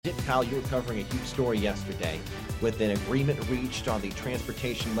Kyle, you were covering a huge story yesterday with an agreement reached on the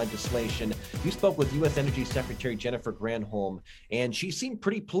transportation legislation. You spoke with U.S. Energy Secretary Jennifer Granholm, and she seemed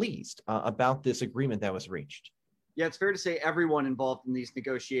pretty pleased about this agreement that was reached. Yeah, it's fair to say everyone involved in these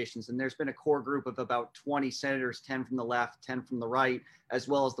negotiations, and there's been a core group of about 20 senators, 10 from the left, 10 from the right, as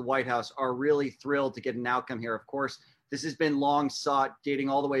well as the White House, are really thrilled to get an outcome here. Of course, this has been long sought, dating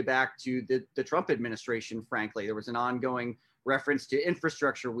all the way back to the Trump administration, frankly. There was an ongoing reference to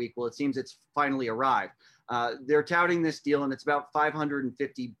infrastructure week. Well, it seems it's finally arrived. They're touting this deal, and it's about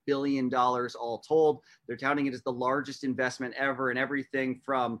 $550 billion all told. They're touting it as the largest investment ever in everything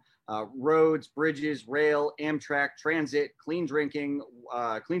from roads, bridges, rail, Amtrak, transit, clean drinking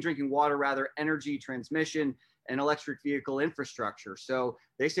water, energy transmission, and electric vehicle infrastructure. So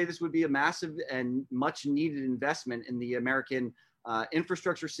they say this would be a massive and much needed investment in the American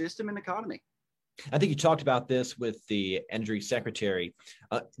infrastructure system and economy. I think you talked about this with the Energy Secretary.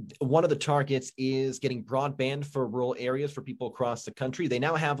 One of the targets is getting broadband for rural areas for people across the country. They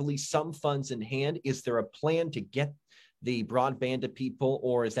now have at least some funds in hand. Is there a plan to get the broadband to people,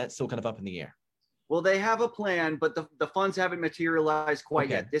 or is that still kind of up in the air? Well, they have a plan, but the funds haven't materialized quite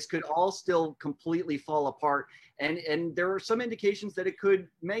yet. This could all still completely fall apart. And there are some indications that it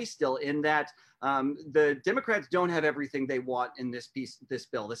may still, in that the Democrats don't have everything they want in this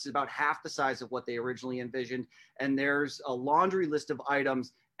bill. This is about half the size of what they originally envisioned. And there's a laundry list of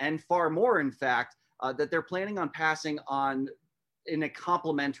items, and far more, in fact, that they're planning on passing on in a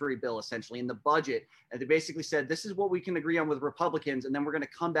complementary bill, essentially, in the budget. And they basically said, this is what we can agree on with Republicans, and then we're going to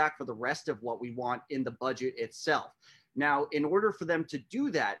come back for the rest of what we want in the budget itself. Now, in order for them to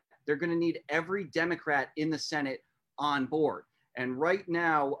do that, they're going to need every Democrat in the Senate on board. And right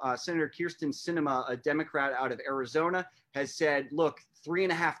now, Senator Kyrsten Sinema, a Democrat out of Arizona, has said, look,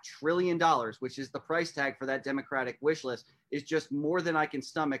 $3.5 trillion, which is the price tag for that Democratic wish list, is just more than I can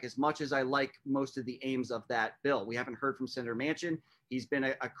stomach, as much as I like most of the aims of that bill. We haven't heard from Senator Manchin. He's been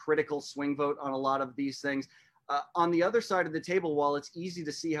a critical swing vote on a lot of these things. On the other side of the table, while it's easy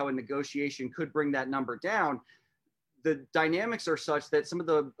to see how a negotiation could bring that number down, the dynamics are such that some of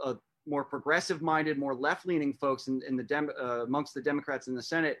the more progressive-minded, more left-leaning folks amongst the Democrats in the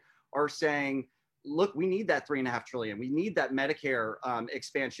Senate are saying, look, we need that $3.5 trillion. We need that Medicare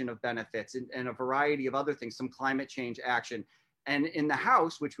expansion of benefits and a variety of other things, some climate change action. And in the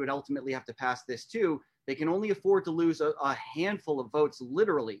House, which would ultimately have to pass this too, they can only afford to lose a handful of votes,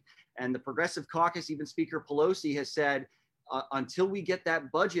 literally. And the Progressive Caucus, even Speaker Pelosi, has said, until we get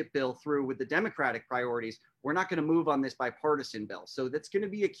that budget bill through with the Democratic priorities, we're not going to move on this bipartisan bill. So that's going to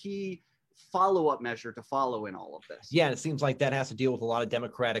be a key follow-up measure to follow in all of this. Yeah, and it seems like that has to deal with a lot of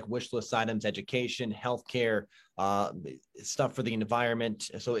Democratic wish list items, education, healthcare, stuff for the environment.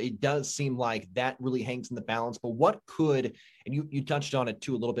 So it does seem like that really hangs in the balance. But what could, and you touched on it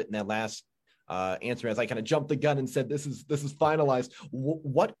too a little bit in that last answer, as I kind of jumped the gun and said this is finalized.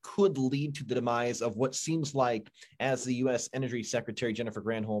 What could lead to the demise of what seems like, as the U.S. Energy Secretary Jennifer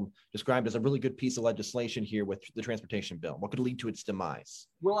Granholm described, as a really good piece of legislation here with the transportation bill? What could lead to its demise?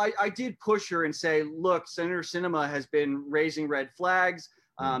 Well, I did push her and say, look, Senator Sinema has been raising red flags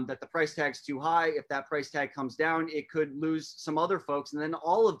that the price tag's too high. If that price tag comes down, it could lose some other folks, and then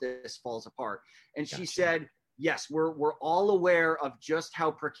all of this falls apart. And She said, yes, we're all aware of just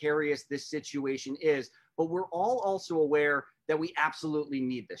how precarious this situation is, but we're all also aware that we absolutely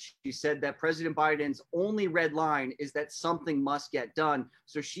need this. She said that President Biden's only red line is that something must get done.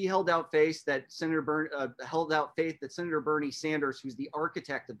 So she held out faith that Senator Bernie Sanders, who's the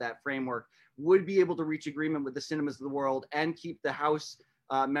architect of that framework, would be able to reach agreement with the Sinemas of the world and keep the House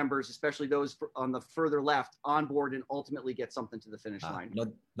members, especially those on the further left, on board and ultimately get something to the finish line. No,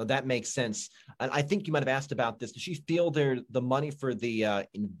 that makes sense. And I think you might have asked about this. Does she feel the money for the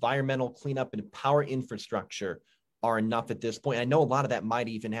environmental cleanup and power infrastructure are enough at this point? I know a lot of that might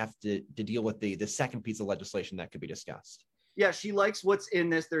even have to deal with the second piece of legislation that could be discussed. Yeah, she likes what's in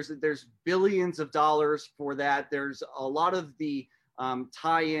this. There's billions of dollars for that. There's a lot of the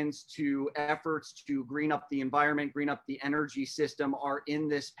tie-ins to efforts to green up the environment, green up the energy system are in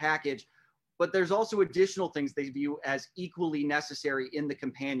this package. But there's also additional things they view as equally necessary in the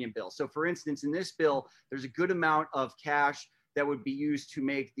companion bill. So for instance, in this bill, there's a good amount of cash that would be used to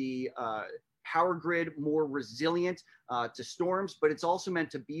make the power grid more resilient to storms, but it's also meant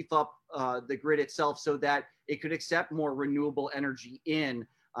to beef up the grid itself so that it could accept more renewable energy in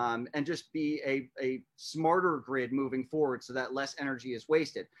and just be a smarter grid moving forward so that less energy is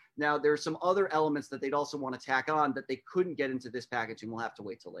wasted. Now, there's some other elements that they'd also want to tack on that they couldn't get into this package, and we'll have to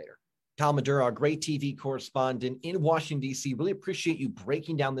wait till later. Kyle Maduro, our great TV correspondent in Washington, D.C. Really appreciate you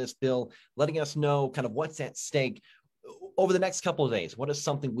breaking down this bill, letting us know kind of what's at stake. over the next couple of days, what is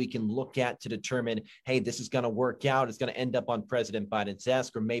something we can look at to determine, hey, this is going to work out, it's going to end up on President Biden's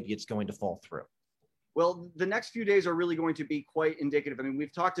desk, or maybe it's going to fall through? Well, the next few days are really going to be quite indicative. I mean,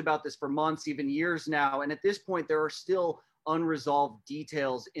 we've talked about this for months, even years now. And at this point, there are still unresolved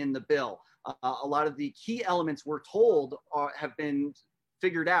details in the bill. A lot of the key elements we're told have been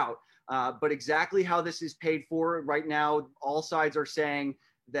figured out. But exactly how this is paid for right now, all sides are saying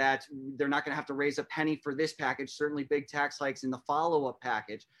that they're not going to have to raise a penny for this package, certainly big tax hikes in the follow-up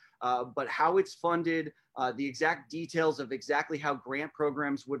package. But how it's funded, the exact details of exactly how grant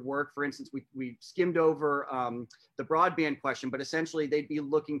programs would work. For instance, we skimmed over the broadband question, but essentially they'd be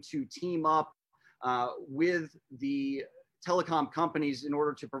looking to team up with the telecom companies in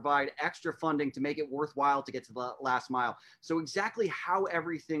order to provide extra funding to make it worthwhile to get to the last mile. So exactly how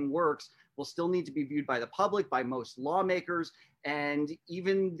everything works will still need to be viewed by the public, by most lawmakers, and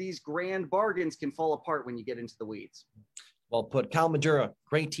even these grand bargains can fall apart when you get into the weeds. Well put. Kyle Madura,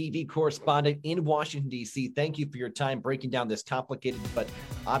 great TV correspondent in Washington, D.C. Thank you for your time breaking down this complicated but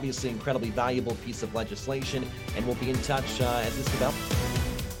obviously incredibly valuable piece of legislation, and we'll be in touch as this develops.